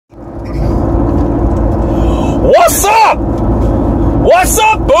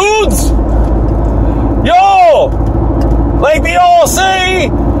I'll say,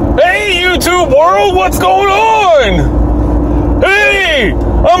 hey, YouTube world, what's going on? Hey,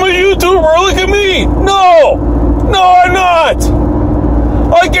 I'm a YouTuber, look at me. No, I'm not.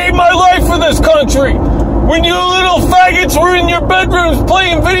 I gave my life for this country. When you little faggots were in your bedrooms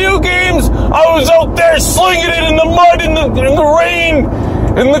playing video games, I was out there slinging it in the mud, in the rain,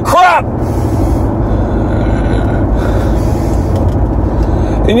 in the crap.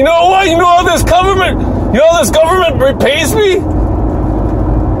 And you know what? You know how this government repays me?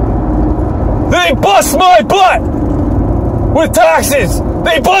 They bust my butt with taxes.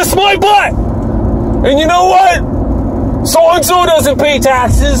 They bust my butt. And you know what? So-and-so doesn't pay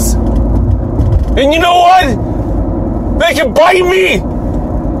taxes. And you know what? They can bite me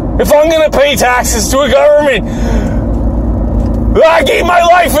if I'm going to pay taxes to a government. I gave my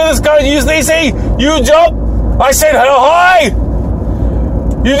life for this country. They say, you jump. I said, hi.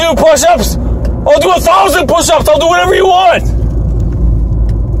 You do push-ups. I'll do 1,000 push-ups. I'll do whatever you want.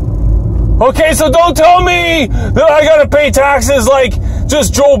 Okay, so don't tell me that I got to pay taxes like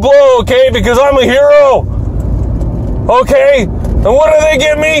just Joe Blow, okay? Because I'm a hero. Okay? And what do they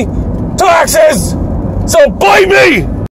give me? Taxes! So bite me!